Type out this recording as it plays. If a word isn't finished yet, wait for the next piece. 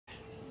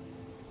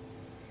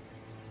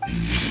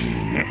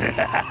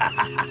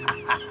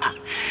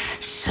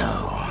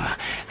So,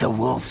 the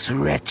wolf's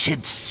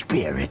wretched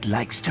spirit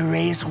likes to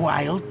raise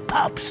wild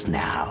pups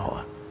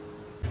now.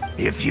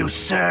 If you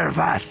serve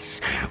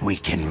us, we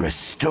can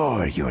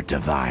restore your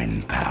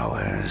divine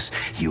powers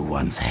you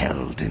once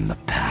held in the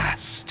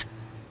past.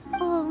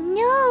 Oh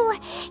no!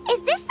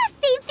 Is this the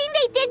same thing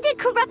they did to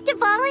corrupt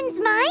Dvalin's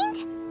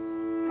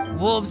mind?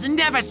 Wolves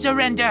never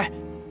surrender!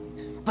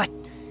 But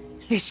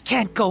this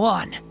can't go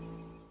on.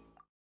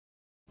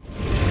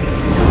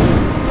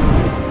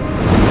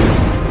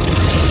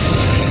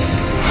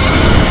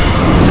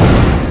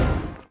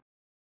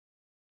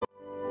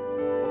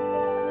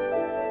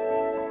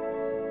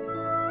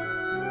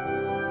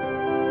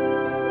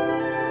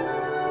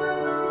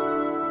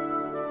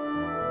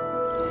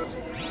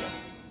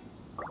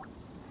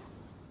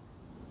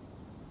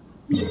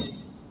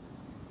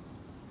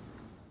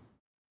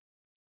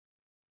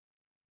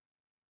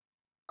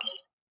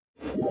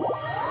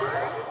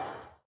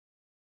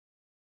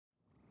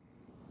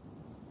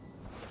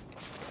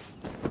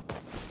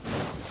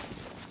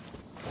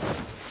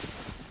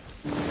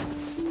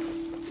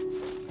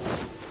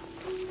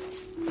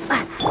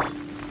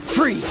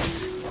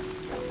 Freeze!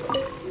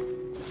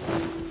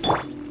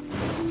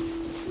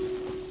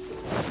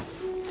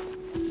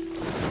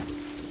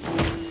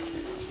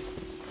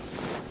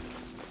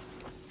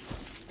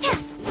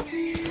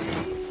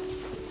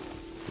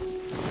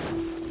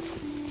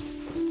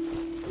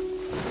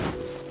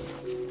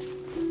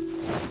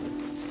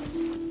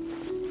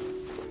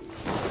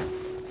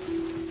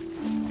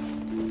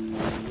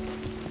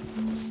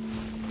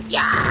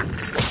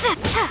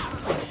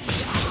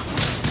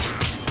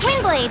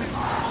 Windblade!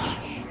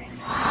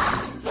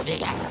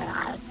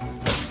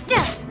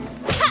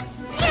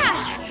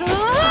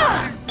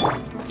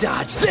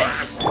 Dodge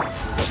this!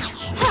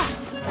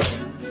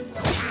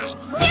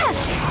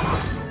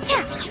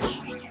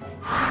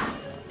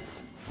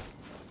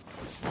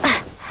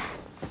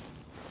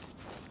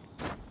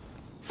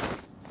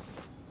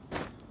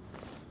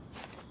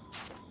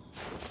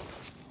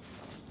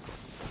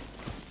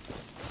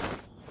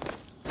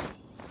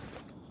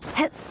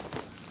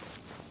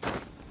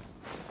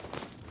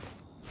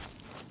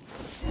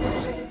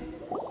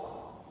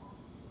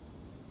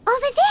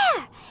 Over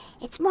there!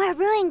 It's more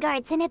ruin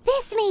guards and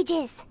abyss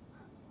mages.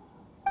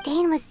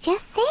 Dane was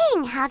just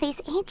saying how these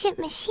ancient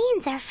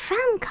machines are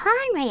from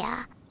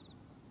Conria.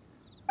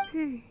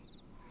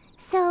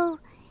 So,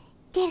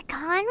 did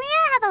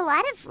Conria have a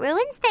lot of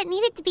ruins that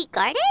needed to be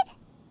guarded?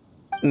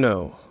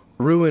 No.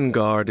 Ruin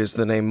Guard is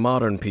the name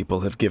modern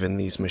people have given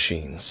these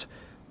machines.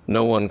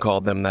 No one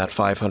called them that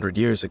 500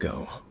 years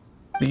ago.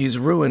 These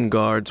Ruin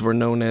Guards were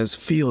known as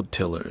Field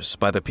Tillers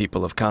by the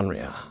people of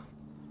Conria.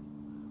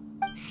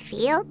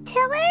 Field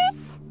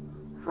Tillers?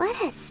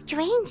 What a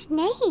strange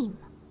name.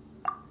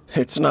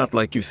 It's not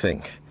like you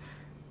think.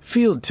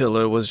 Field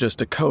Tiller was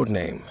just a code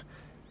name.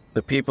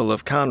 The people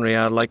of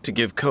Conria like to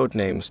give code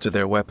names to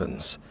their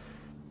weapons.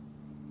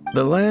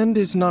 The land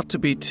is not to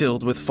be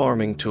tilled with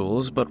farming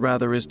tools, but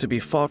rather is to be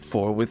fought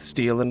for with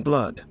steel and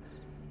blood.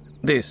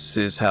 This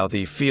is how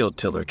the Field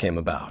Tiller came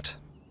about.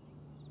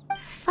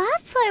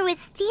 Fought for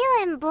with steel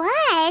and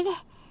blood?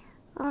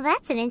 Well,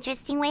 that's an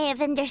interesting way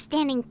of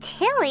understanding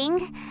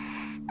tilling.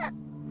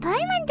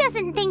 Paimon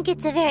doesn't think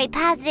it's a very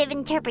positive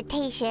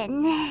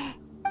interpretation.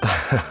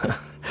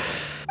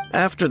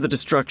 After the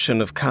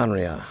destruction of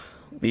Conria,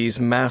 these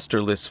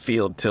masterless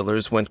field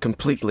tillers went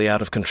completely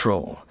out of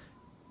control.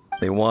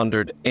 They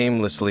wandered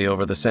aimlessly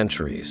over the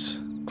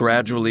centuries,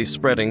 gradually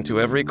spreading to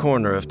every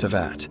corner of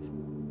Teyvat.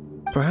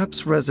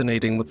 Perhaps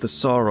resonating with the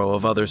sorrow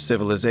of other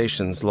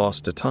civilizations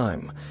lost to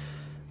time,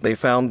 they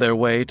found their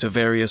way to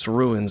various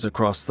ruins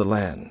across the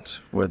land,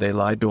 where they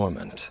lie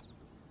dormant.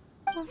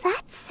 Well,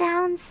 that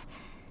sounds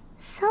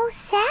so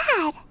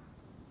sad.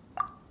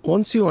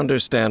 Once you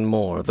understand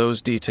more,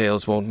 those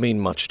details won't mean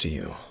much to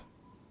you.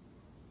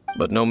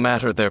 But no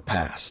matter their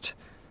past,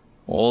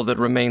 all that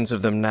remains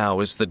of them now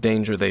is the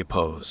danger they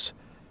pose.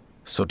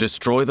 So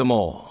destroy them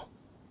all.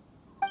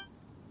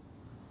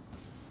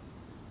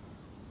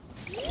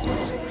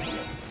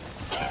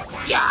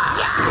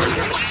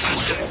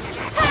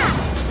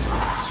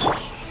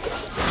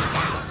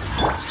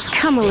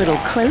 Come a little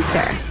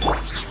closer.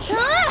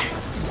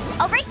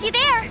 I'll race you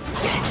there.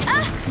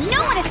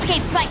 No one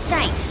escapes my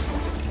sights.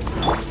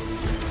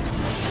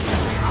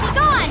 Be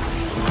gone.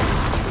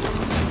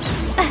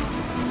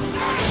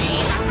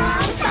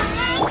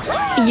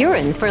 You're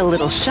in for a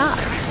little shock.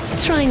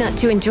 Try not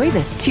to enjoy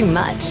this too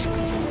much.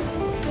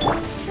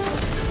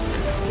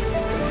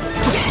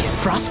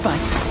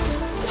 Frostbite.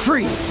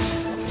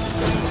 Freeze.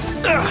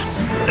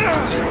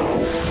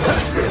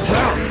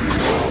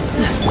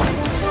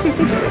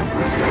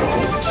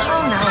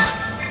 Oh no,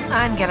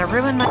 I'm gonna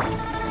ruin my...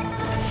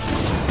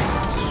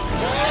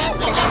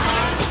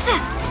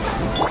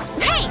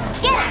 Hey,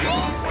 get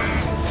it!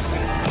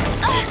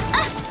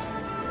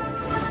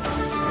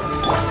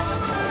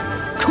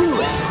 Cool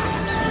it.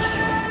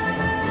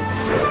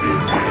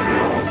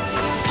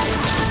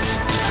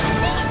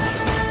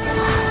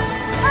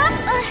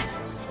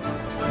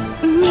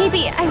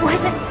 Maybe I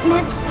wasn't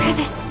meant for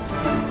this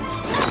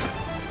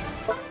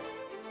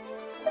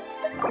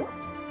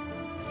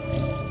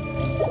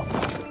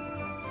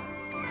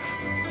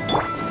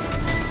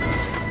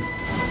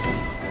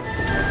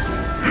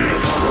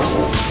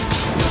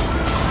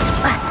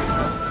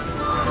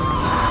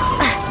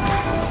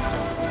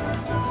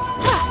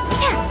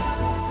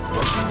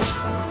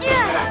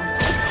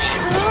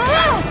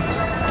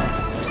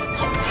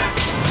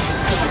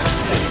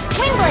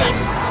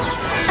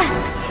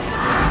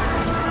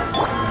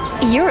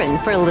You're in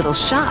for a little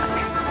shock.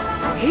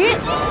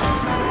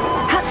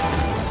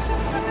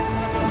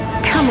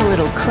 Come a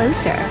little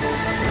closer.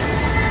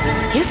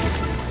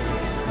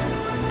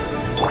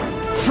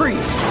 Freeze!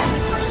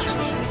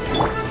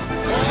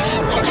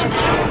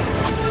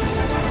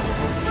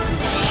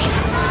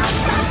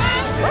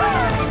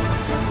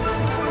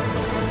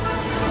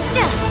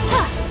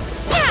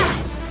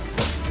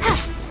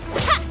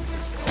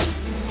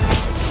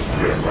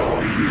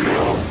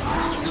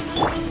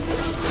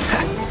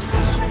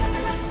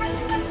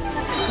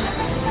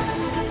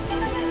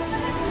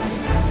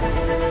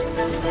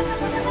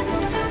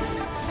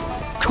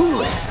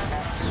 Cool it!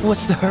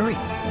 What's the hurry?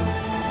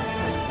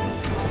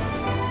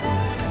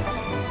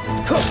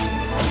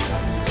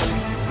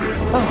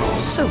 Oh,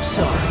 so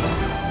sorry.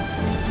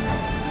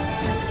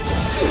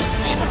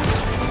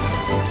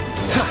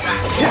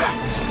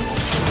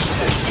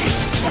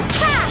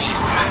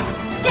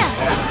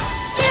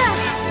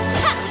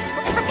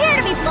 Prepare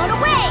to be blown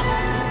away!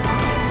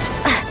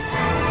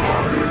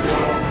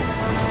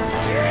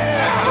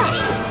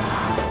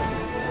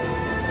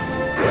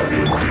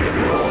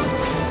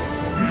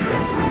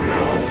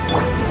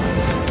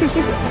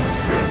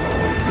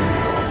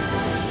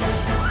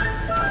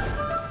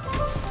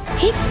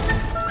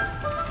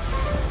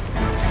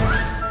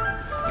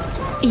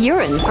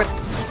 You're in for...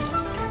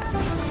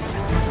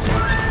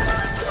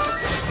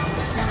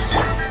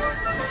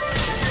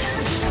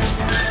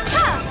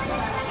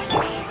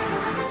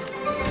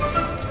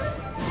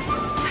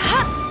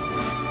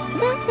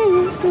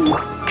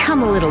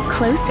 Come a little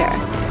closer.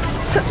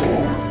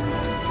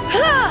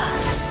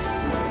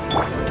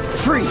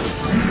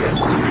 Freeze!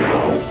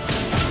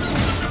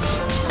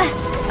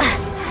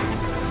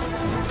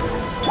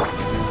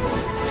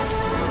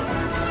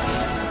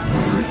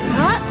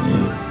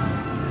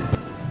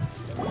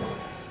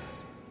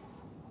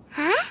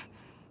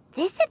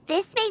 This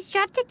abyss maze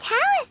dropped a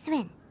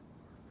talisman.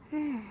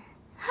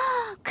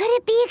 Could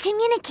it be a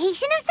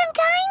communication of some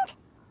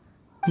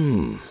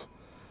kind?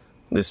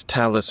 This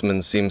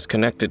talisman seems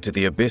connected to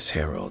the Abyss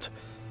Herald.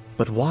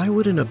 But why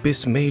would an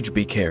Abyss Mage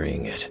be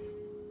carrying it?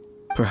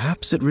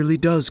 Perhaps it really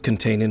does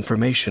contain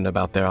information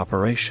about their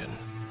operation.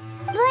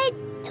 But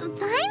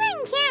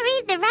Paimon can't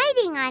read the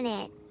writing on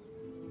it.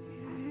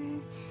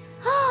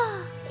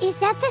 Is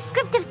that the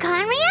script of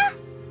Conria?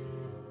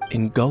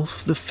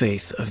 Engulf the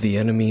faith of the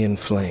enemy in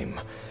flame,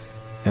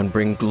 and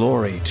bring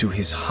glory to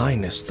His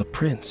Highness the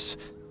Prince.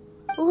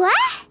 What?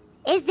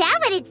 Is that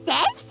what it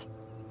says?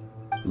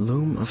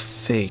 Loom of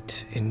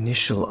Fate,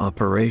 initial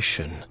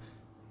operation.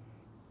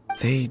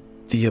 They,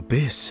 the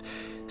Abyss,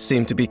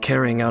 seem to be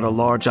carrying out a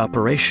large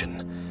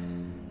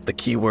operation. The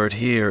keyword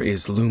here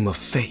is Loom of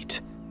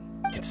Fate.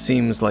 It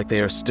seems like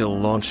they are still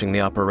launching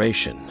the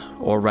operation,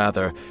 or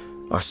rather,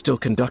 are still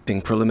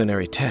conducting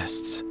preliminary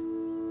tests.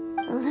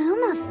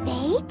 Loom of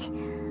Fate?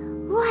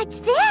 What's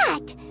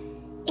that?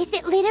 Is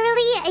it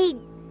literally a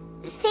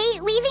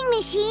fate-weaving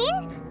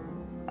machine?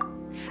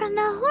 From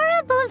the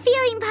horrible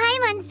feeling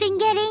Paimon's been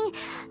getting,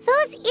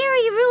 those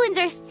eerie ruins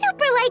are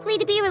super likely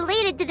to be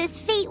related to this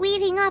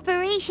fate-weaving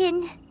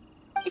operation.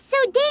 So,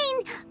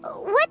 Dane,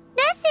 what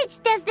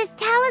message does this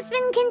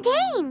talisman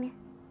contain?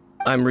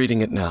 I'm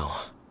reading it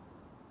now.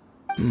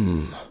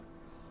 An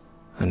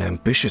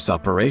ambitious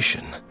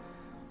operation.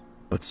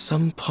 But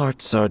some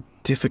parts are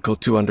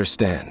difficult to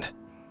understand.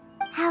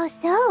 How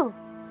so?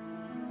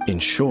 In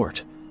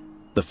short,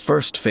 the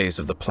first phase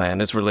of the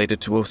plan is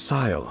related to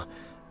Osile,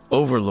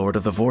 Overlord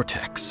of the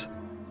Vortex.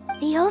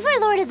 The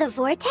Overlord of the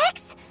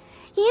Vortex?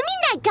 You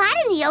mean that god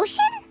in the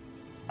ocean?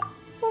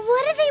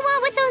 What do they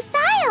want with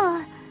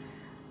Osile?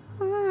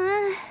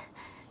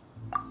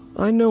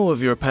 I know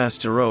of your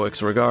past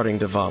heroics regarding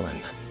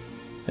Dvalin,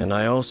 and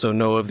I also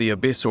know of the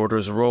Abyss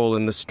Order's role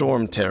in the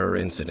Storm Terror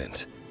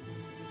incident.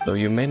 Though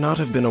you may not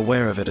have been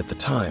aware of it at the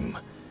time,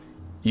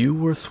 you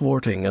were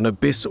thwarting an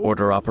Abyss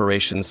Order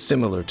operation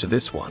similar to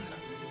this one.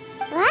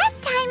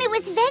 Last time it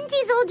was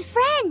Venti's old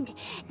friend.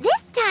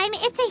 This time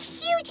it's a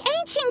huge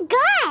ancient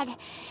god.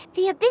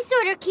 The Abyss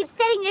Order keeps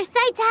setting their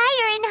sights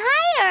higher and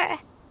higher.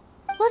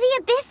 Will the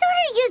Abyss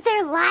Order use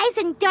their lies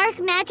and dark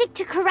magic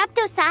to corrupt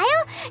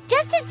Osile,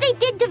 just as they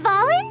did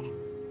Dvalin?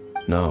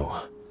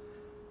 No.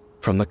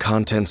 From the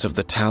contents of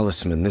the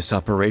talisman, this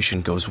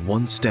operation goes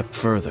one step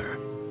further.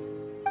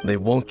 They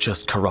won't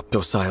just corrupt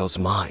Osile's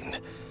mind.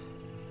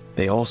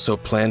 They also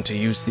plan to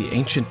use the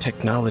ancient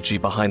technology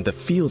behind the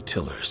field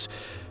tillers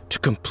to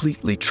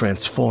completely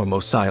transform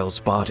Osile's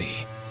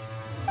body.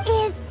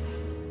 Is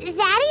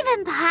that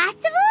even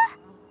possible?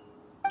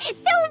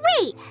 So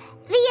wait,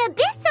 the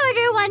Abyss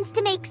Order wants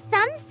to make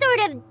some sort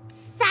of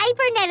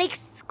cybernetic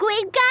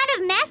squid god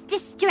of mass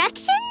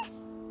destruction?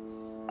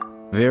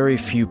 Very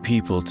few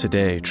people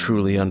today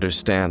truly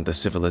understand the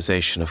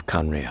civilization of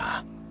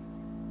Conria.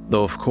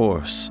 Though of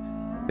course,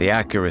 the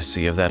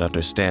accuracy of that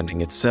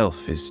understanding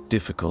itself is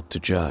difficult to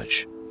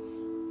judge.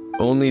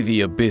 Only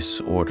the Abyss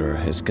Order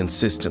has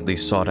consistently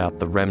sought out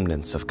the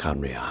remnants of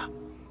Conria.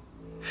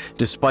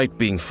 Despite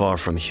being far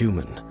from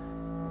human,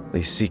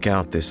 they seek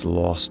out this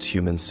lost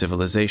human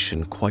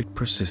civilization quite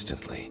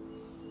persistently.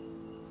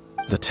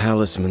 The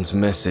talisman's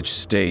message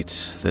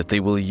states that they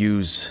will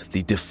use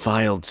the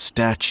defiled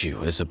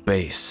statue as a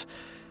base,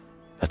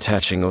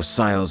 attaching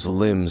Osial's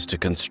limbs to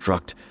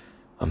construct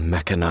a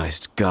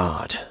mechanized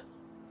god.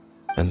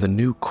 And the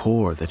new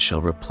core that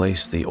shall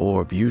replace the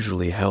orb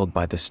usually held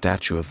by the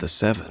Statue of the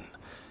Seven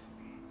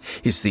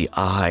is the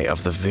eye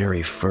of the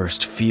very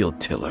first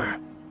field tiller.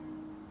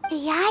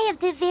 The eye of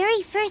the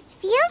very first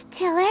field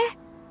tiller?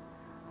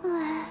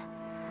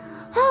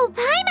 Oh,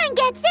 Paimon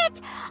gets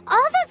it! All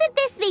those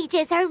Abyss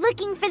mages are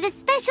looking for the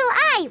special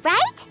eye,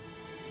 right?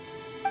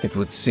 It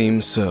would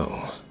seem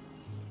so.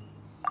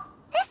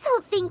 This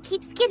whole thing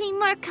keeps getting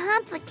more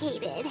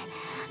complicated.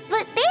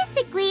 But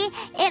basically,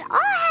 it all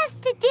has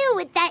to do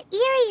with that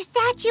eerie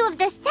Statue of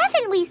the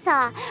Seven we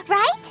saw,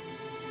 right?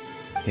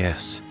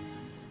 Yes.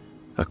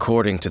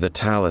 According to the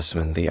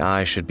talisman, the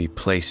eye should be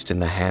placed in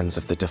the hands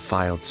of the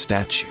defiled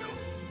statue,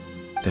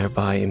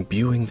 thereby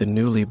imbuing the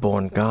newly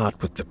born god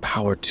with the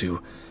power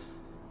to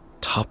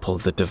topple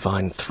the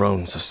divine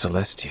thrones of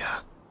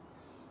Celestia.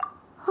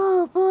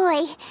 Oh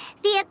boy,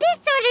 the Abyss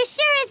Order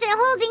sure isn't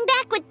holding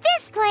back with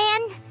this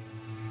plan.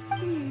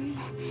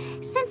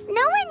 Since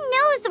no one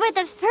knows where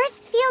the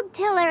first field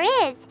tiller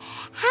is,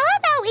 how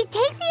about we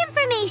take the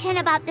information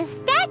about the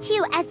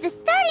statue as the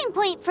starting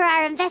point for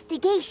our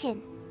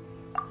investigation?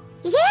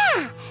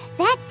 Yeah,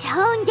 that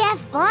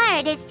tone-deaf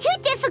bard is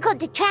too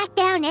difficult to track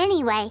down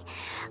anyway.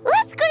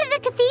 Let's go to the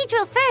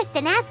cathedral first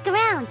and ask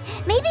around.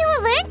 Maybe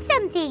we'll learn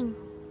something.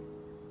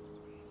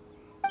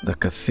 The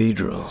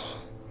cathedral.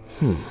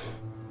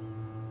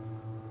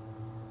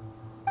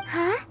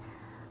 Huh?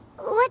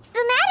 What's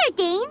the matter,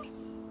 Dane?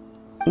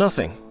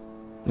 Nothing.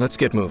 Let's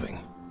get moving.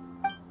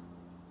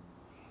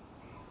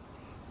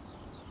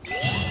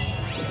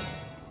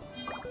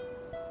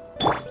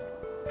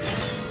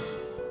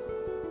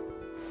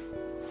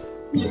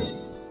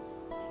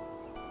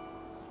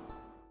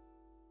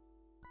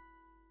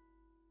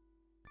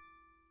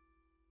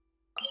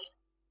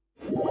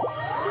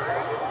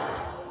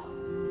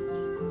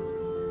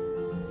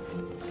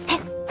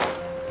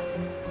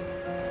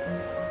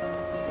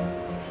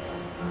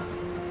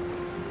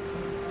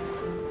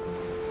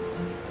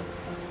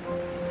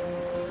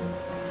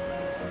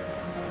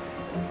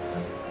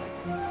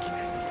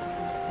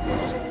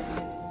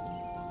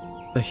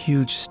 A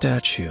huge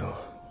statue,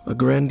 a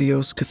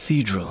grandiose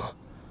cathedral.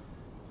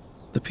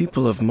 The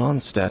people of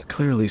Mondstadt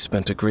clearly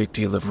spent a great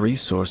deal of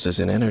resources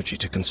and energy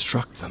to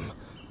construct them.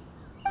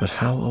 But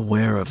how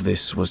aware of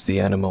this was the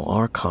Animo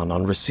Archon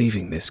on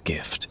receiving this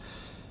gift?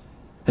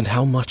 And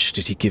how much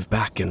did he give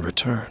back in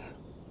return?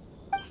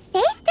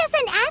 Faith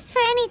doesn't ask for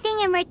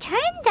anything in return,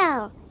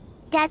 though,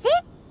 does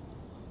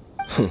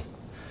it?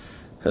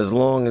 As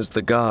long as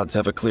the gods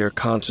have a clear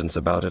conscience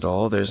about it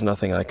all, there's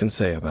nothing I can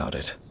say about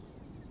it.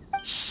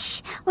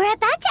 Shh! We're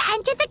about to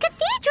enter the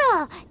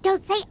cathedral!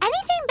 Don't say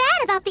anything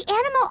bad about the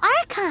Animo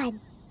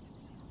Archon!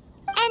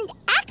 And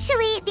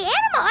actually, the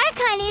Animo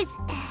Archon is...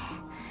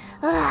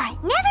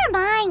 never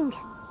mind!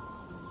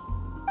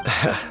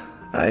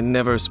 I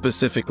never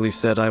specifically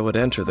said I would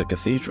enter the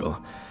cathedral.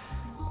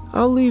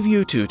 I'll leave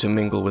you two to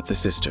mingle with the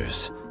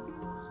sisters.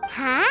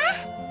 Huh?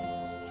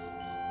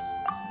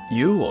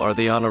 You are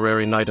the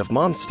honorary knight of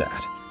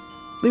Mondstadt.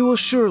 They will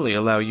surely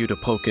allow you to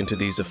poke into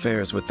these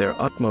affairs with their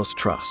utmost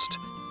trust.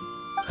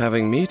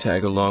 Having me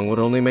tag along would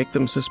only make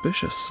them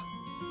suspicious.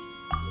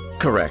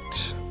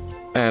 Correct.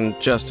 And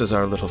just as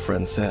our little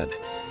friend said,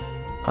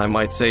 I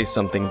might say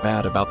something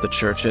bad about the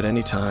church at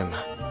any time.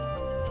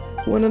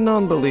 When a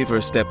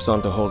non-believer steps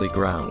onto holy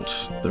ground,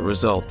 the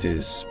result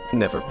is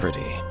never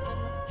pretty.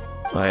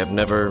 I have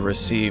never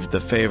received the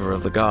favor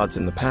of the gods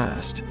in the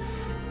past.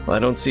 I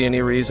don't see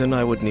any reason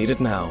I would need it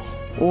now,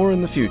 or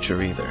in the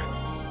future either.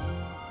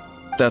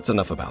 That's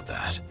enough about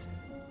that.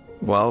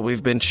 While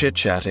we've been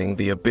chit-chatting,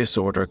 the Abyss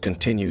Order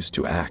continues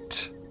to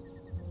act.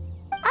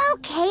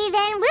 Okay,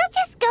 then we'll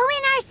just go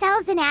in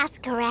ourselves and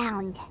ask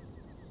around.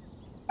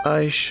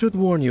 I should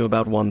warn you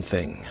about one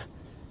thing.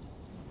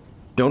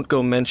 Don't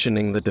go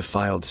mentioning the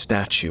defiled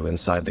statue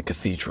inside the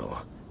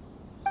cathedral.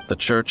 The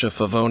Church of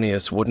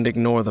Favonius wouldn't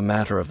ignore the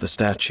matter of the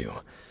statue,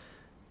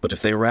 but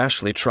if they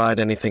rashly tried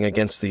anything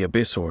against the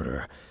Abyss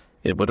Order,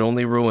 it would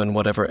only ruin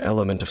whatever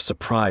element of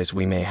surprise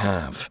we may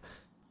have.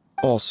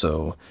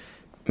 Also,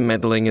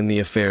 meddling in the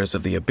affairs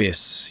of the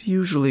Abyss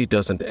usually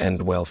doesn't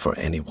end well for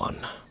anyone.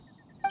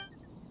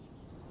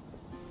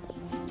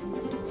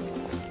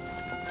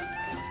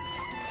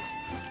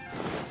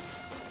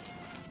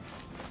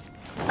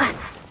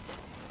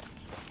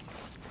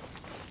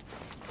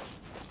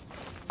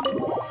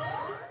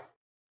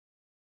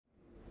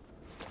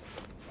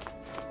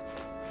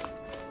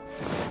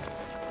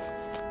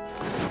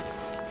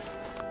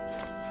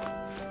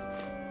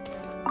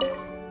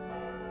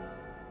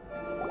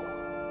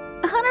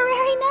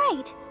 Honorary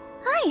Knight!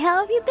 Hi, how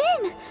have you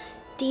been?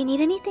 Do you need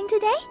anything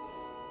today?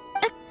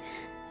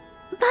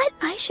 But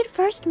I should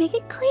first make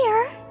it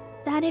clear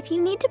that if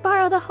you need to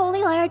borrow the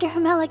Holy Lyre to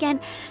Hermel again,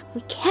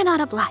 we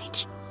cannot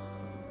oblige.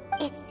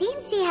 It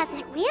seems she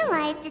hasn't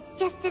realized it's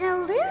just an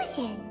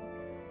illusion.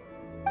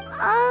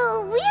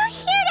 Oh, we're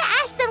here to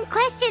ask some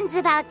questions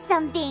about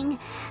something.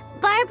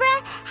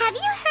 Barbara, have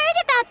you heard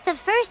about the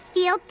first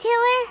field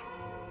tiller?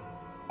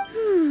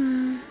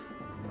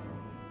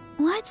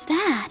 What's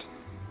that?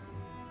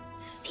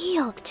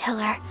 Field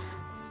tiller.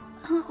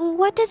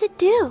 What does it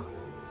do?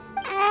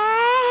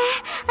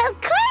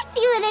 Of course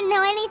you wouldn't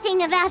know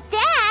anything about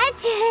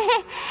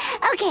that.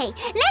 Okay,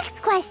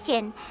 next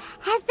question.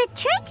 Has the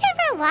church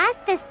ever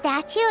lost a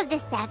statue of the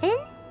Seven?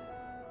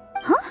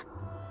 Huh?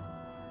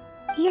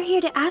 You're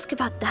here to ask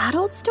about that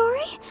old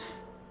story?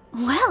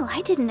 Well,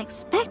 I didn't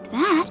expect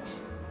that.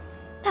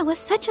 That was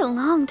such a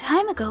long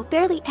time ago,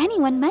 barely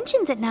anyone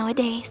mentions it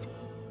nowadays.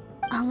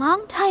 A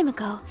long time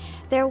ago,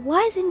 there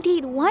was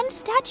indeed one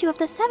statue of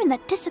the Seven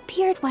that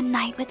disappeared one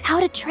night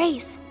without a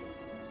trace.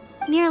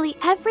 Nearly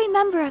every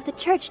member of the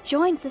church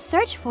joined the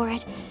search for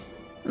it,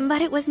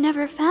 but it was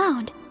never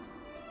found.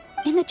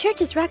 In the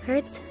church's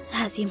records,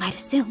 as you might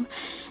assume,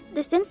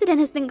 this incident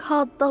has been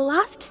called the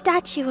Lost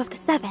Statue of the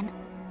Seven.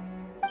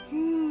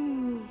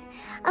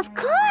 Of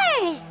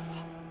course!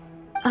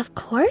 Of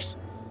course?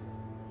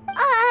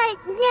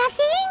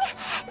 Nothing?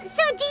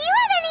 So do you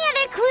have any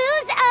other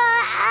clues?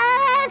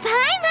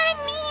 Paimon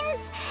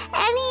means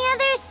any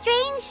other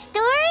strange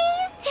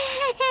stories?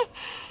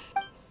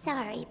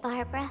 Sorry,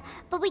 Barbara,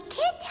 but we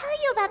can't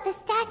tell you about the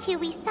statue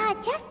we saw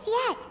just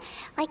yet.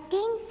 Like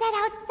Dane said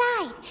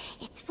outside,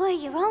 it's for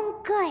your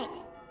own good.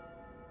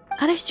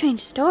 Other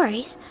strange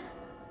stories?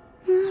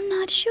 I'm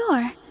not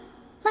sure.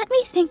 Let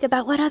me think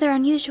about what other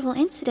unusual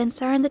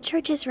incidents are in the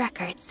church's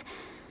records.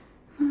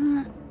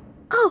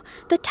 Oh,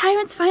 the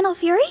Tyrant's Final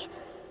Fury?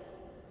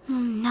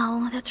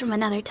 No, that's from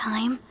another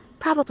time.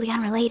 Probably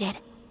unrelated.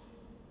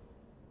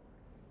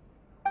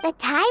 The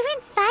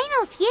Tyrant's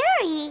Final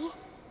Fury?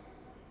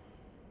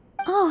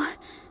 Oh,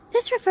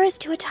 this refers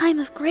to a time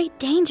of great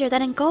danger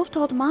that engulfed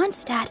Old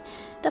Mondstadt,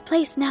 the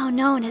place now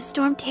known as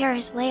Storm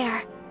Terror's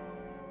lair.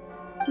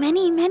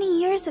 Many, many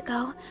years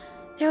ago,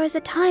 there was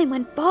a time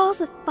when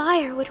balls of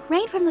fire would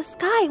rain from the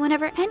sky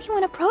whenever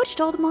anyone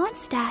approached Old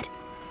Mondstadt.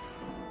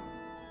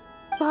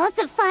 Balls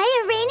of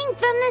fire raining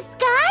from the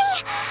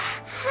sky?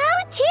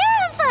 How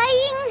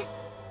terrifying!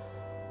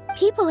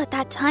 People at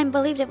that time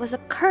believed it was a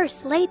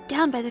curse laid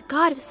down by the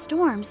god of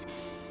storms,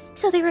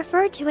 so they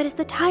referred to it as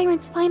the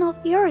Tyrant's Final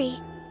Fury.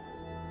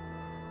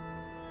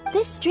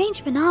 This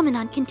strange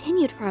phenomenon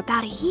continued for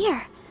about a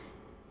year.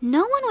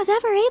 No one was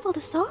ever able to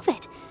solve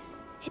it.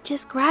 It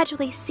just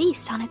gradually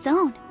ceased on its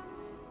own.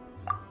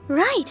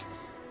 Right.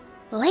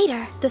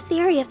 Later, the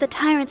theory of the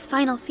Tyrant's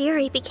Final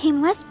Fury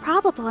became less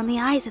probable in the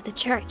eyes of the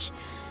church.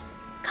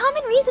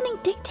 Common reasoning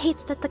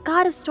dictates that the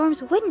god of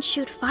storms wouldn't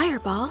shoot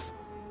fireballs.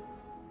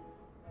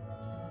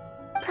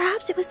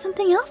 Perhaps it was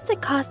something else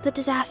that caused the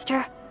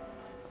disaster.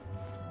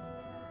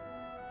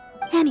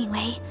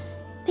 Anyway,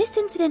 this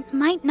incident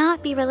might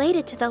not be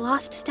related to the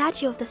lost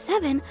statue of the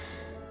Seven,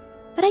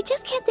 but I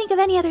just can't think of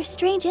any other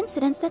strange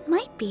incidents that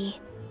might be.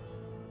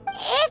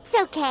 It's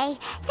okay.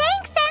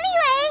 Thanks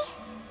anyway!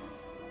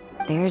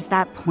 There's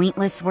that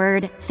pointless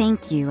word,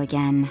 thank you,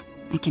 again.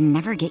 I can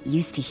never get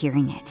used to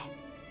hearing it.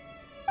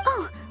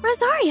 Oh,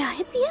 Rosaria,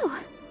 it's you.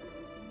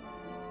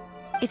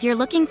 If you're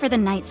looking for the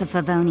Knights of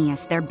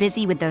Favonius, they're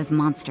busy with those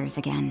monsters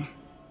again.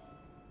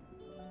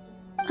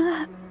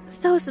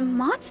 Those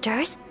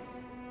monsters?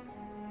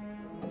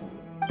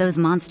 Those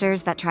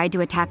monsters that tried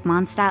to attack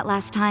Mondstadt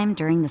last time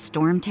during the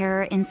Storm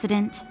Terror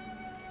incident?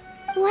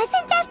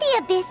 Wasn't that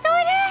the Abyss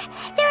Order?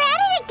 They're at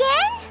it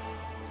again?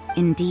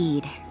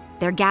 Indeed.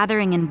 They're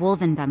gathering in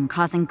Wolvedom,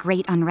 causing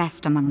great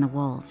unrest among the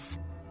wolves.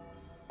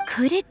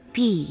 Could it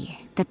be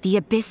that the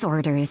Abyss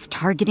Order is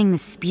targeting the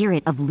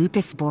spirit of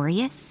Lupus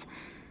Boreas?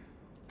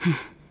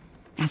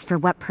 As for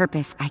what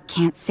purpose, I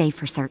can't say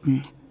for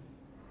certain.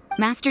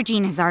 Master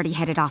Jean has already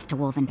headed off to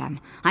Wolvedom.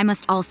 I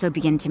must also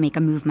begin to make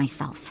a move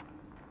myself.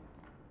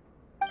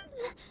 Then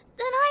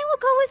I will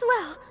go as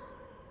well.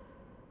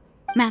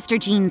 Master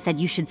Jean said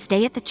you should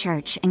stay at the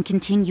church and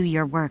continue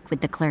your work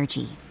with the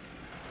clergy.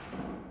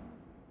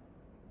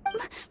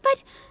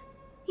 But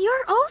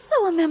you're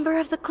also a member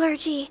of the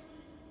clergy.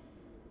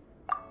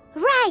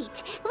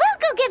 Right! We'll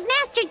go give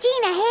Master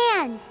Jean a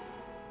hand!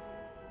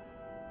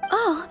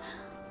 Oh,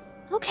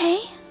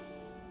 okay.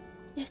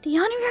 If the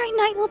honorary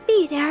knight will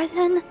be there,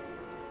 then...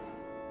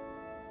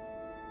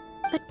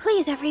 But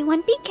please,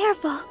 everyone, be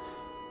careful.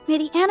 May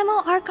the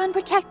Animal Archon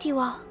protect you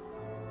all.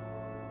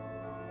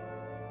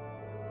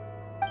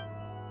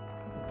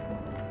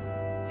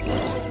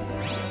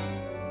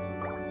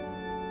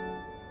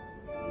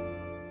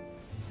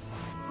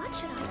 What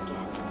should I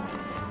get to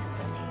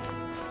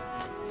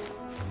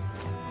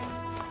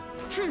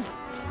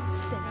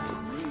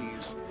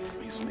Breeze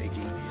is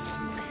making me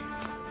sleepy.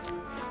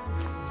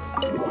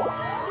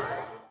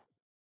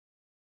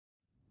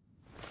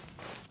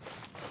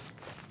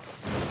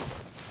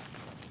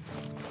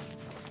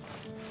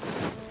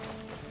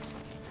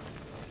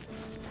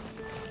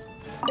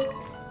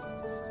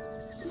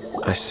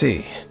 I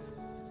see.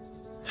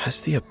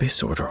 Has the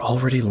Abyss Order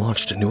already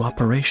launched a new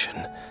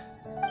operation?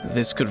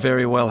 This could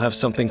very well have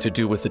something to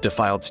do with the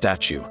defiled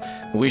statue.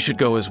 We should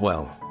go as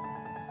well.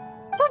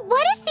 But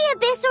what is the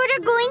Abyss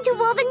Order going to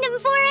Wolvedom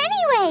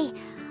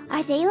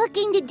Are they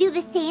looking to do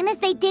the same as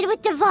they did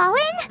with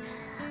Dvalin?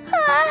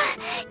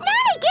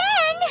 Not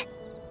again!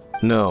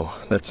 No,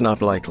 that's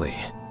not likely.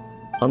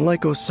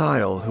 Unlike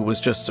Osile, who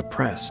was just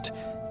suppressed,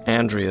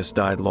 Andrias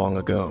died long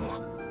ago.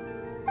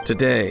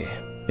 Today,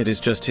 it is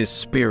just his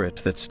spirit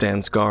that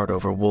stands guard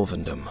over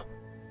Wolvedom.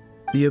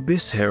 The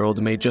Abyss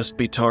Herald may just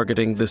be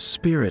targeting the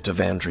spirit of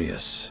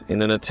Andrias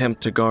in an attempt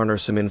to garner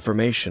some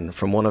information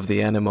from one of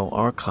the Animo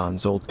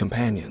Archon's old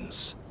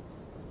companions.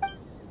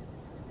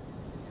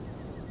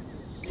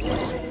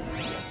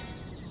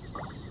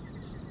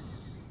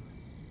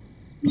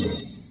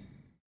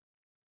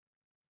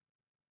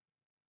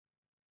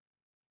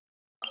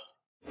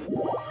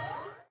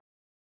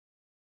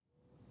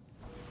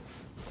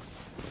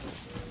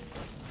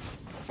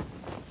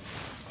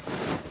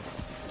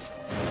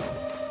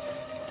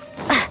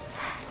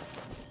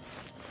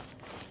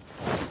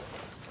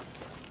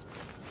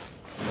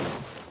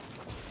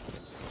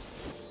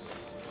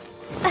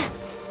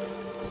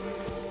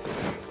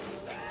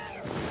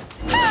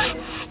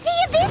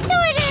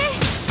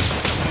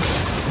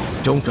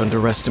 Don't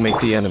underestimate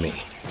the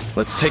enemy.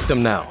 Let's take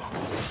them now.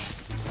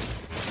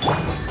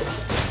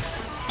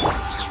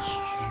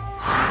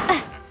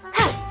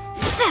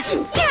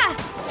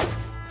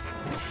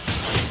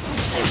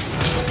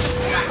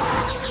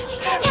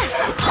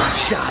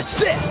 Dodge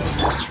this!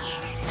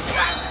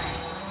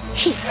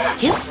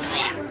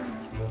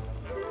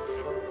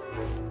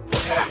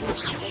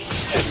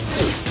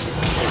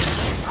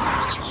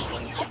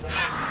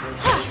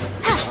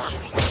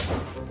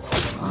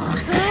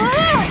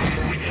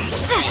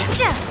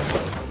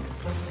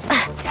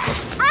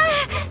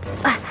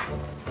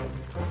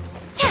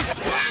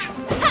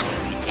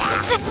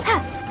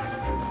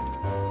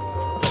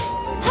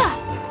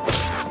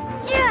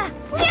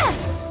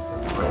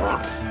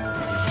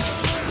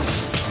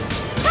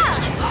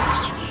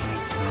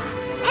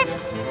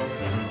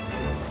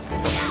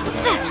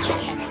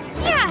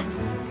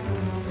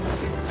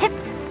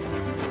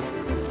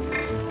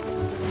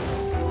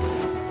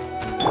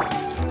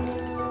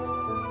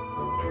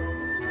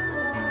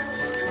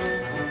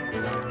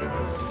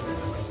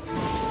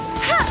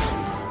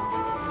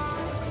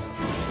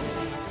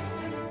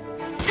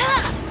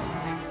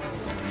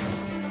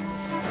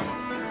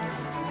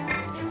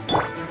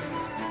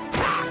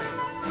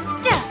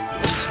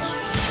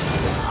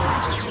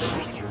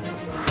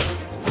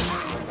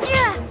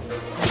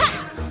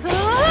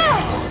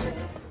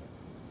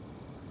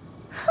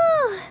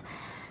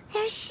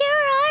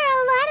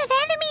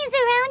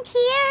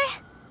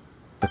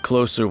 The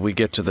closer we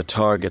get to the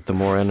target, the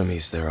more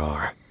enemies there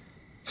are.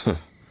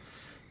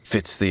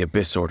 Fits the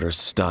Abyss Order's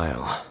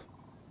style.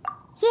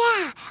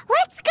 Yeah,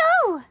 let's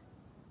go!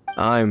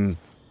 I'm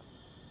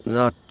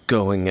not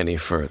going any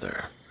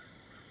further.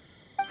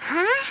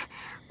 Huh?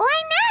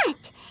 Why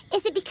not?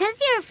 Is it because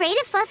you're afraid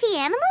of fluffy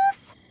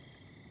animals?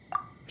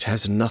 It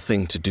has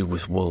nothing to do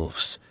with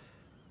wolves.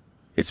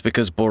 It's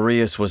because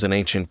Boreas was an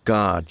ancient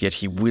god, yet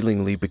he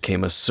willingly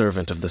became a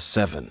servant of the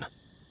Seven.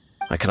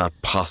 I cannot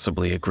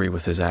possibly agree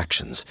with his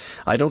actions.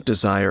 I don't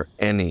desire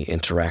any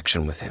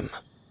interaction with him.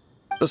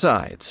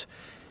 Besides,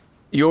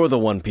 you're the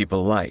one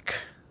people like.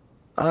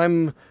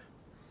 I'm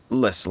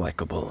less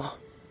likable.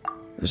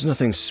 There's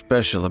nothing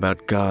special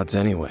about gods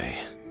anyway.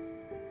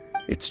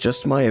 It's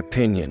just my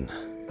opinion,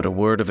 but a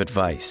word of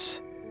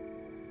advice.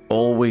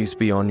 Always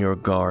be on your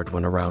guard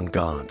when around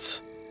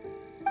gods.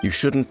 You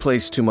shouldn't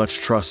place too much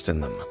trust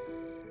in them.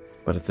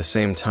 But at the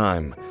same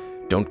time,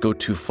 don't go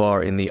too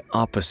far in the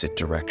opposite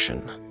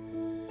direction.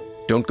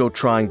 Don't go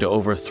trying to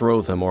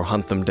overthrow them or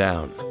hunt them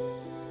down.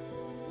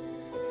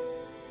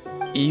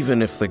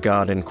 Even if the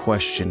god in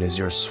question is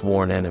your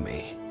sworn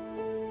enemy.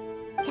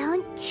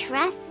 Don't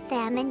trust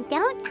them and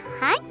don't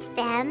hunt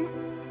them.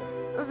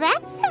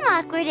 That's some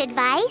awkward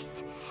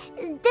advice.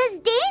 Does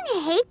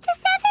Dane hate the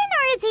Seven,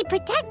 or is he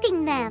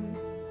protecting them?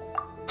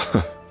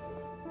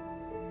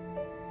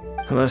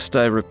 Lest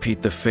I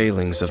repeat the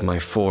failings of my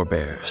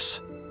forebears,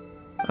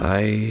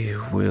 I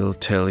will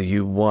tell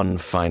you one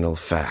final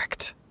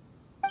fact.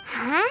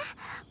 Huh?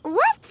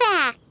 What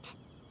fact?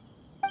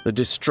 The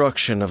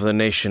destruction of the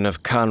nation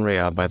of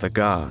Khaenri'ah by the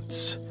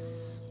gods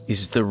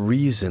is the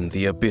reason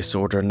the Abyss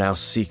Order now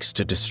seeks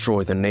to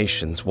destroy the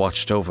nations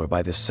watched over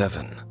by the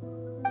Seven.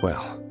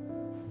 Well,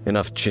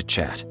 enough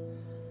chit-chat.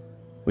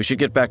 We should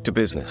get back to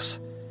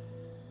business.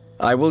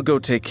 I will go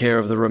take care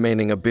of the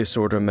remaining Abyss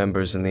Order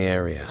members in the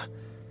area.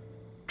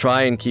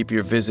 Try and keep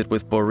your visit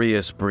with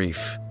Boreas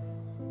brief.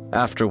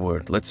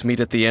 Afterward, let's meet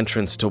at the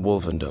entrance to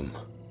Wolvedom.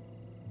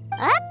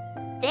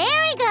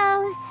 There he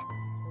goes.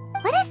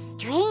 What a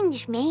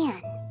strange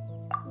man.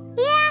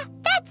 Yeah,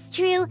 that's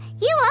true.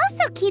 You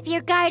also keep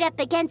your guard up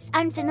against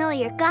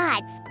unfamiliar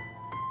gods.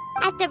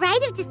 At the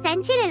Rite of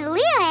Dissension in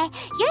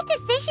Liyue, your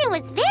decision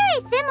was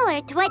very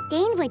similar to what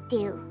Dane would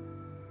do.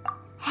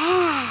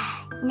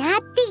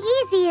 Not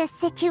the easiest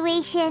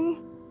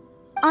situation.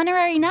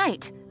 Honorary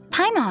Knight,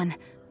 Paimon,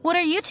 what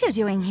are you two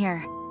doing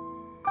here?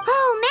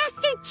 Oh,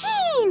 Master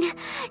Jean!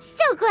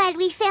 So glad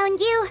we found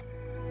you.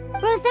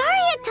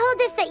 Rosaria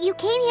told us that you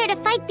came here to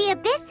fight the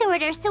Abyss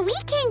Order, so we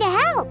came to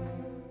help.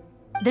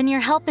 Then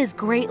your help is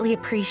greatly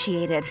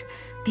appreciated.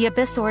 The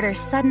Abyss Order's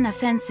sudden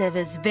offensive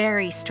is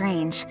very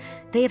strange.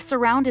 They have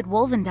surrounded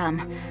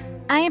Wolvedom.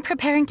 I am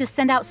preparing to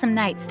send out some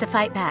knights to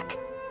fight back.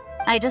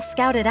 I just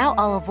scouted out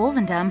all of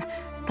Wolvedom,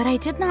 but I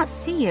did not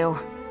see you.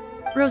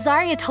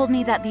 Rosaria told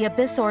me that the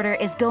Abyss Order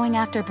is going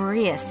after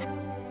Boreas.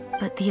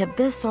 But the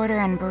Abyss Order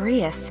and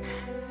Boreas...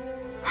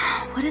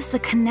 what is the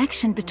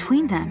connection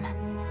between them?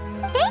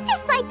 They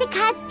just like to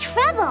cause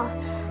trouble.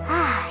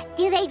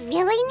 Do they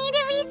really need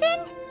a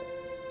reason?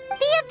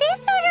 The Abyss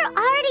Order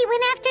already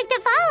went after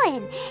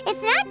Dvalin.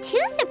 It's not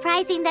too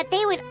surprising that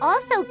they would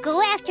also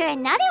go after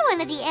another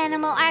one of the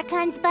Animal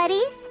Archon's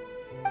buddies.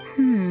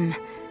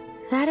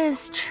 That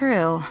is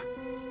true.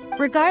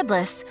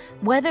 Regardless,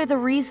 whether the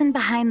reason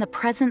behind the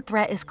present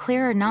threat is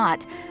clear or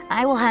not,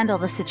 I will handle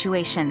the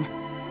situation.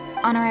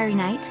 Honorary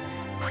Knight,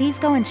 please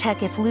go and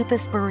check if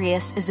Lupus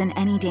Boreas is in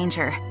any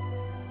danger.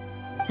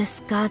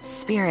 This god's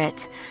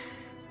spirit...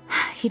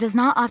 he does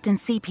not often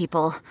see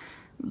people,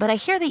 but I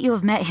hear that you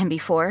have met him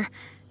before.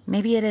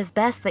 Maybe it is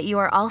best that you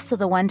are also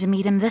the one to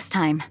meet him this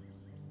time.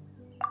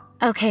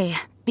 Okay,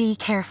 be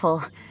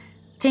careful.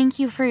 Thank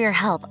you for your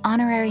help,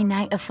 Honorary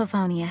Knight of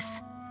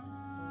Favonius.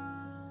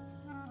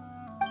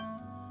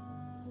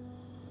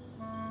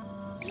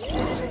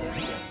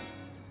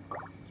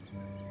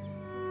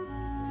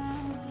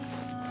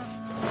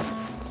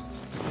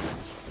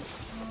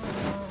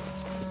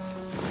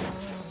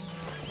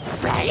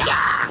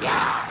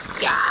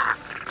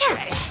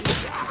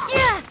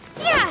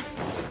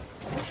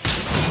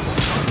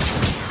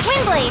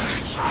 Windblade!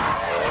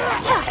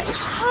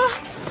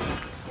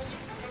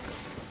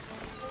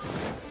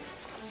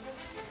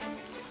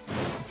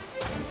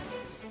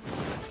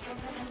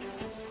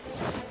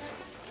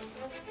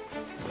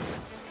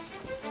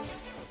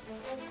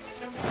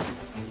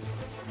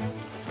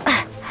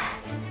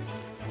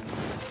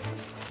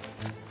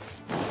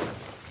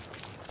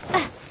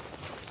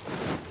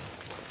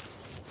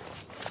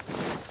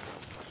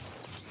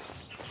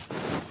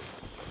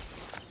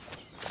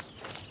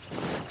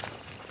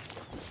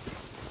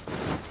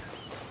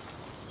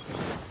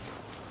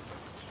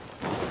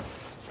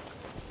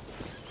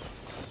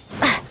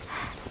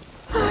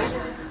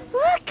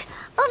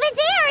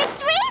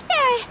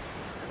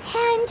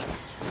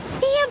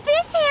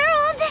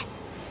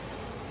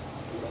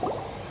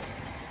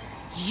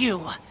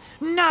 You,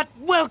 not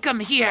welcome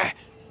here!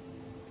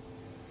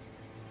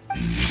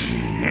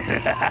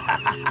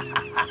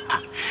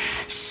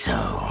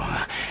 So,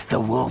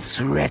 the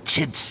wolf's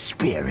wretched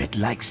spirit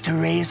likes to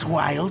raise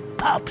wild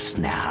pups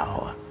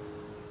now.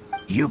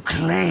 You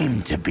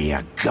claim to be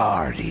a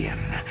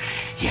guardian,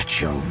 yet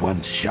your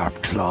once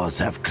sharp claws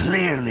have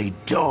clearly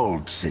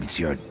dulled since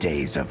your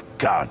days of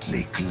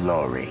godly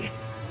glory.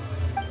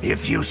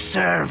 If you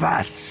serve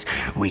us,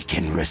 we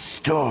can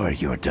restore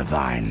your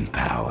divine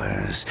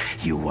powers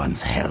you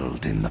once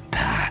held in the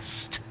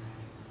past.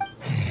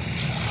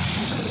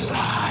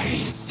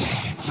 Lies.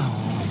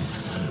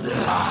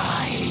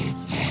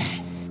 Lies.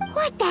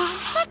 What the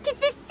heck is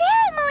this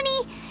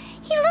ceremony?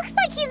 He looks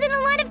like he's in a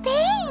lot of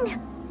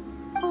pain.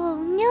 Oh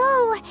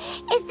no,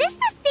 is this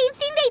the same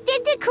thing they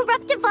did to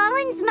corrupt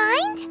Dvalin's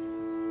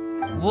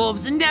mind?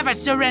 Wolves never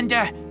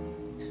surrender!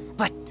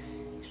 But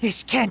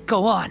this can't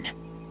go on.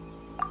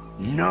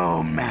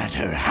 No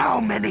matter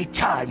how many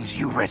times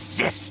you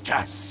resist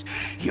us,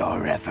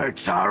 your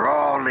efforts are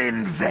all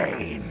in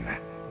vain.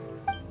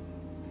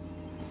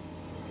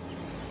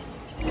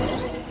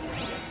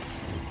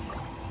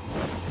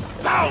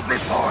 Bow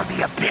before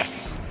the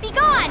abyss! Be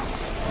gone!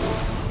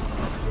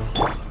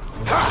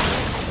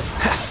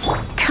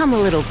 Come a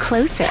little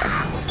closer.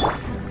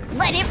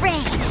 Let it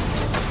rain!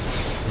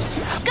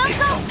 Go,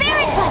 go,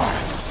 Baron!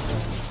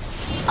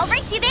 I'll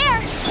race you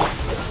there!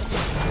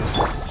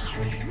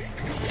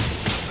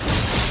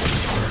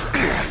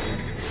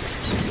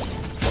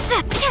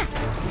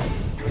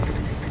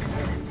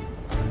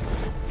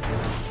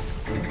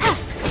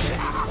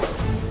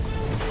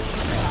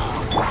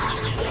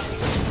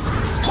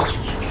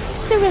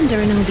 Surrender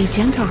and I'll be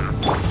gentle.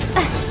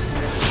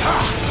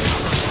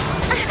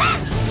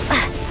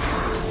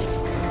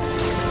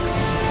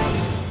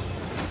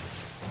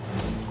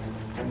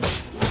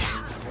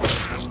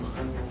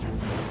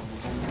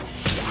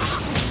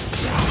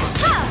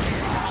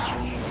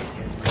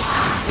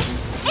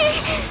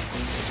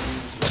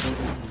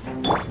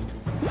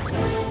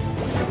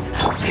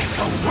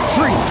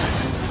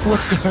 Freeze!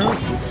 What's the hurry?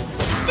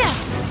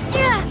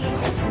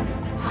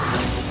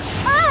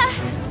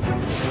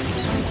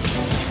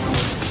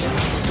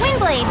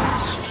 Windblade!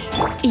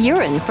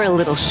 You're in for a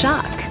little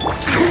shock.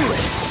 Cool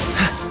it!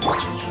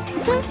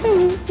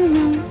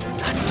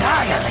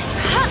 Annihilate!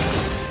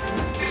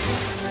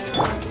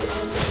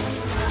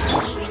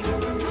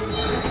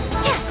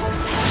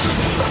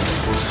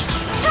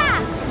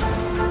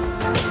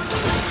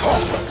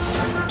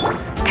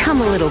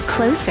 Come a little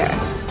closer.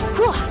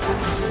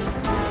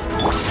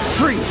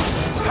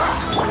 Freeze!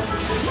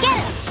 Get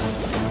it!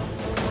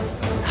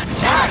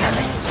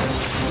 Annihilate!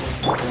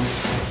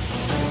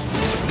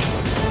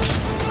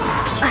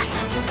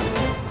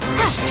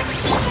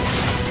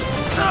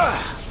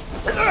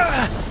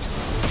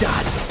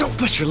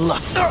 Push your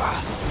luck.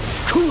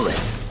 Cool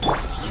it.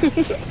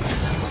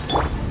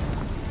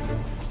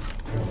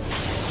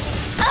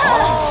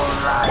 All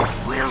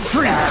life will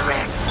Freeze.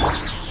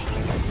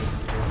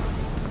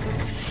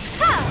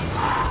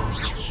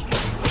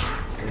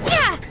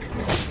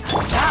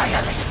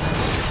 Annihilate.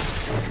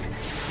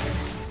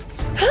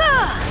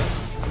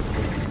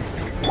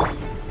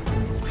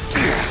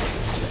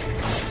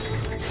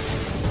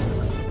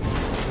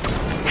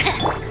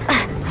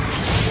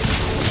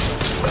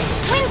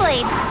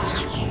 Windblade!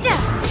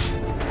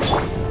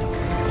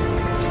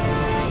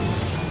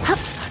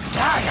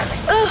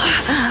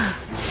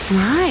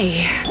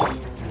 My.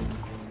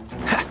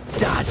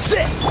 Dodge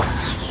this.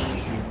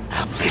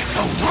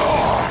 Abyssal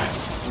roar.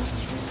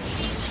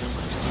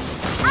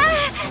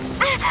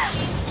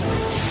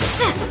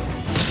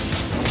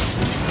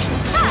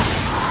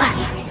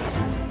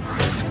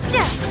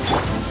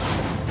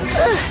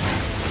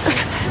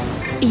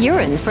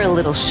 You're in for a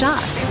little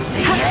shock.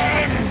 The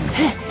end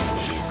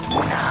is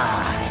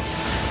nigh.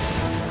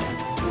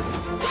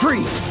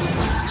 Freeze.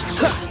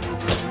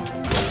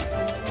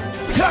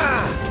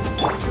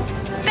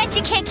 Bet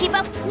you can't keep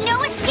up.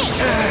 No escape!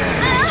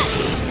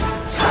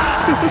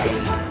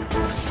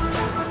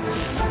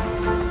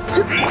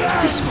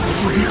 This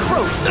will be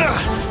frozen.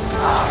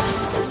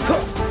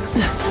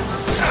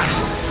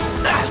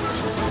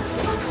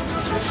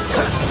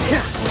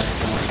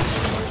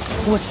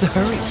 What's the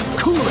hurry?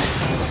 Cool it.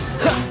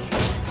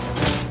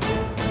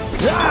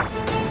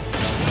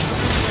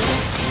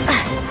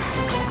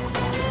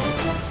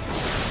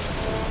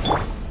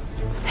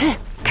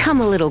 Come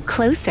a little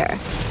closer.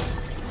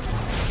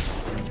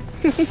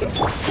 Not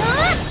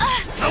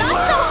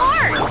so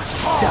hard!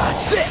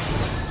 Dodge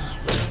this.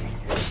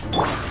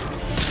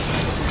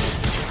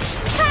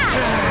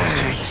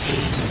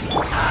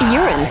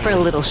 You're in for a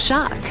little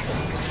shock.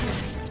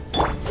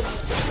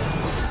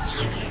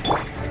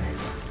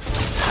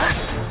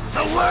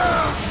 The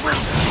world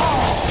will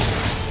fall.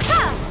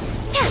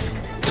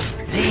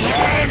 The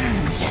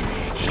end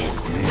is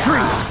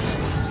Freeze.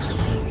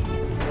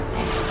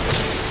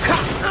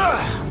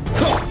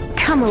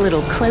 Come a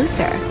little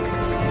closer.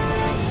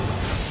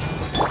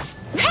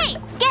 Hey,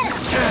 get him!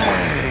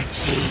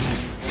 surging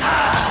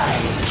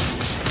tide.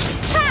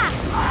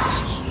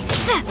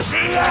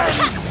 The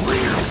end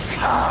will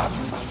come.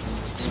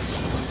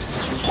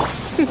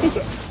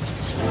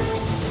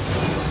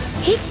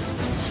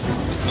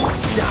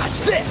 Dodge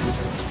this.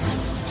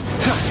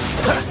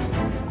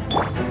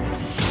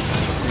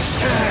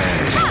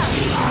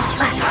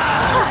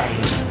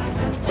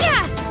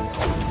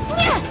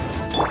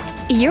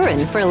 You're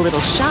in for a little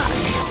shock.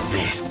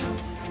 This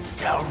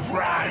shall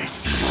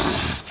rise.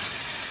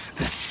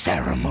 The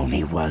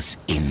ceremony was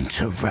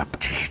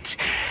interrupted.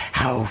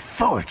 How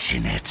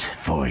fortunate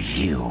for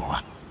you.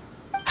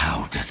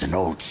 How does an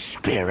old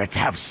spirit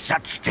have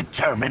such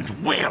determined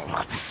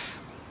will?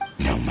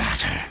 No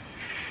matter.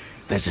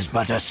 This is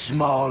but a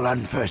small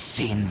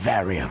unforeseen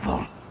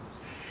variable.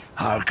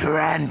 Our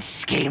grand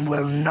scheme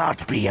will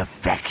not be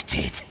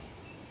affected.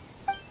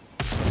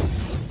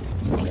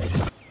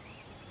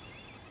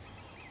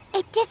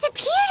 It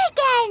disappeared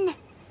again!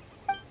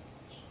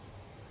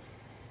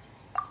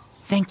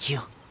 Thank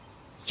you.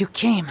 You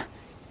came.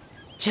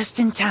 Just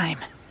in time.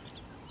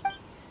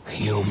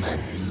 Human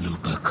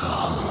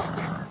Lupercal,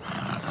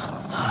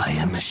 I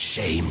am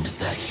ashamed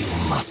that you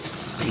must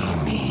see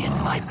me in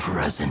my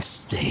present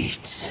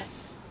state.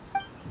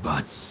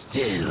 But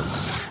still,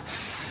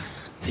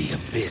 the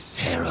Abyss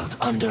Herald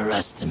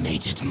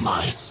underestimated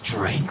my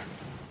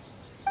strength.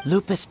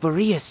 Lupus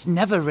Boreas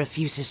never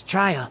refuses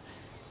trial,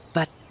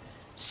 but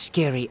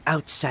scary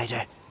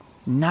outsider,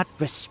 not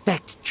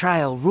respect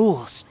trial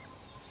rules.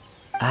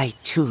 I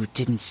too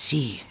didn't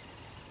see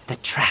the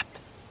trap.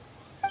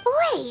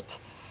 Wait,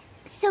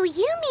 so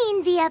you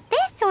mean the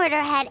Abyss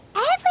Order had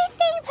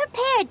everything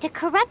prepared to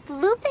corrupt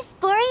Lupus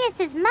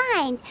Boreas'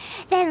 mind,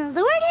 then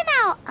lured him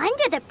out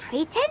under the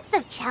pretense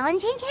of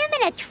challenging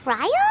him in a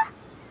trial?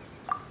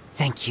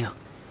 Thank you.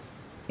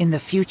 In the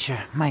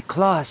future, my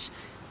claws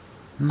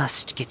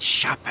must get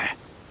sharper.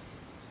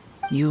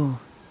 You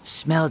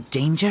smelled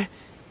danger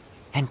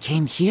and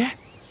came here?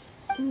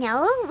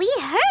 No, we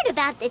heard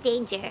about the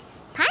danger.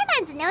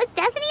 Paimon's nose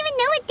doesn't even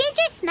know what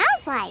danger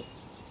smells like.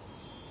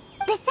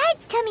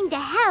 Besides coming to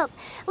help,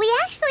 we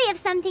actually have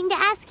something to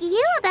ask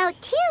you about,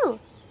 too.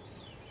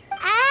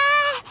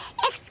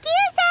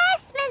 Excuse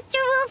us, Mr.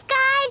 Wolf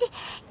God.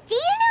 Do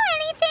you know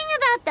anything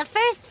about the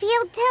first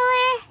field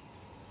tiller?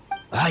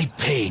 I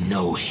pay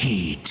no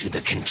heed to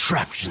the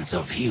contraptions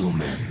of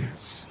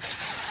humans.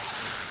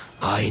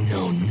 I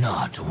know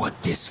not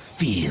what this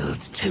field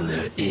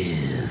tiller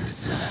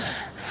is.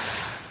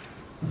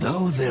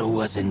 Though there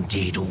was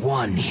indeed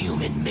one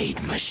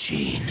human-made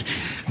machine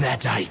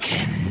that I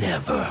can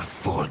never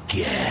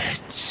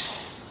forget.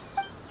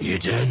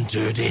 It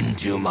entered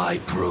into my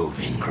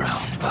proving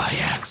ground by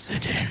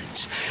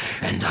accident,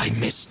 and I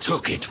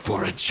mistook it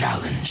for a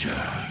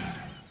challenger.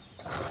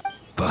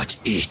 But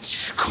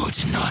it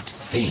could not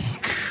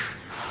think,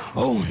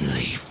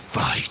 only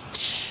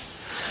fight.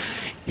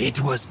 It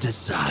was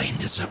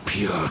designed as a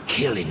pure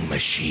killing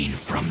machine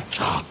from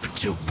top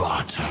to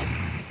bottom.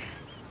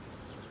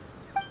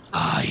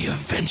 I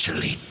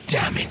eventually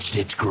damaged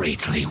it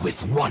greatly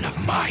with one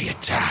of my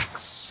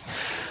attacks.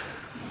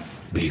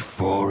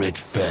 Before it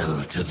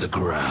fell to the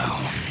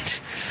ground,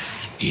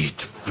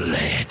 it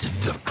fled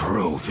the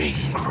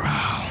proving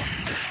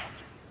ground.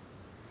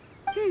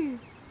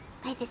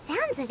 By the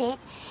sounds of it,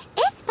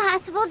 it's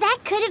possible that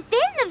could have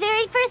been the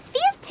very first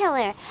field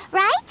tiller,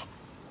 right?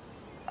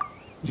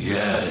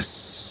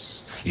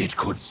 Yes, it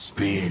could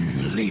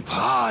spin, leap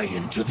high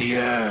into the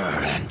air,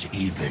 and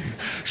even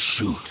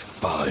shoot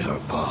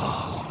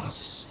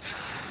fireballs.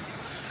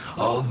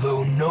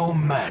 Although no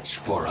match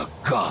for a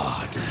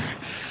god,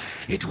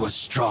 it was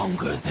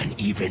stronger than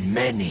even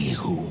many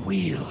who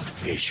wield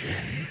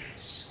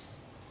visions.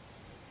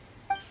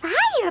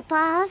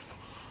 Fireballs?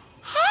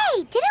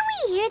 Hey, didn't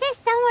we hear this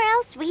somewhere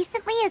else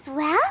recently as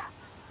well?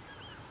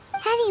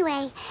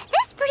 Anyway,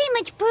 this pretty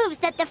much proves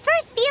that the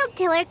first field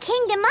tiller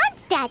came to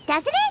Mondstadt,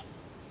 doesn't it?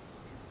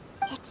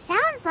 It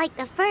sounds like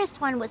the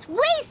first one was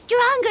way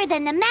stronger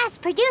than the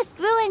mass-produced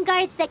ruin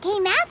guards that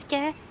came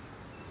after.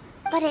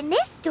 But in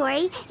this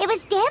story, it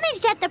was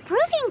damaged at the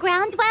proving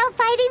ground while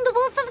fighting the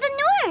Wolf of the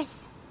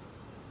North.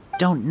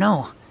 Don't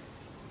know,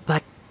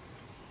 but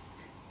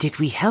did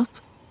we help?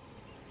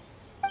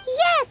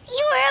 Yes,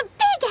 you were a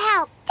big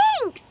help.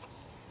 Thanks.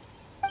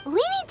 We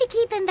need to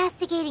keep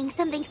investigating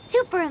something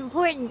super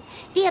important.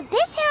 The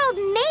Abyss Herald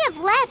may have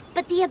left,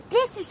 but the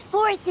Abyss's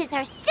forces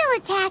are still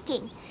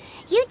attacking.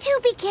 You two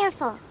be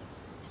careful.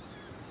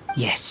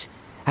 Yes,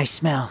 I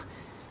smell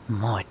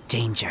more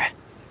danger.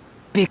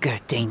 Bigger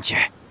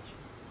danger.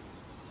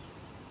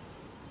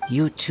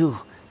 You two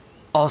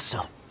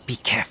also be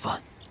careful.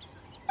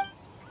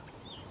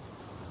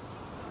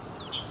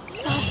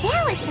 Well,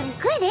 that was some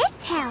good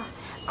intel.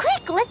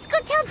 Quick, let's go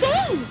tell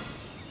Dane.